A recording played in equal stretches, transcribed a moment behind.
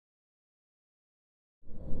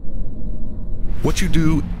What you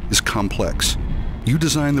do is complex. You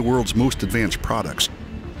design the world's most advanced products.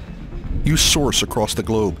 You source across the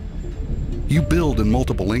globe. You build in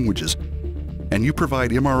multiple languages. And you provide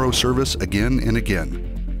MRO service again and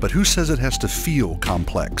again. But who says it has to feel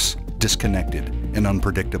complex, disconnected, and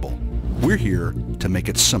unpredictable? We're here to make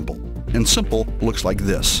it simple. And simple looks like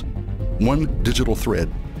this. One digital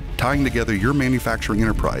thread tying together your manufacturing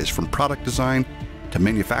enterprise from product design to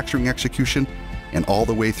manufacturing execution and all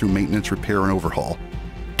the way through maintenance, repair, and overhaul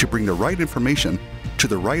to bring the right information to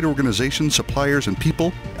the right organization, suppliers, and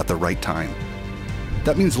people at the right time.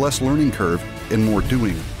 That means less learning curve and more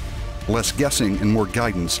doing, less guessing and more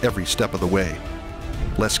guidance every step of the way,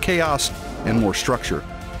 less chaos and more structure,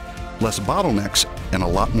 less bottlenecks and a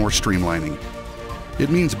lot more streamlining. It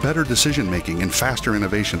means better decision-making and faster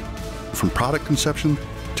innovation, from product conception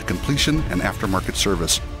to completion and aftermarket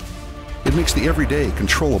service. It makes the everyday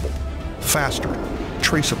controllable, faster,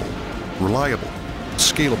 traceable, reliable,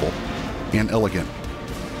 scalable, and elegant.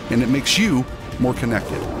 And it makes you more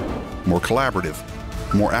connected, more collaborative,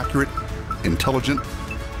 more accurate, intelligent,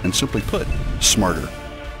 and simply put, smarter.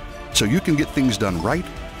 So you can get things done right,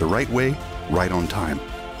 the right way, right on time.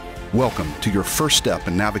 Welcome to your first step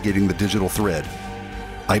in navigating the digital thread.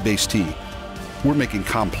 iBASEt. We're making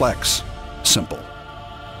complex simple.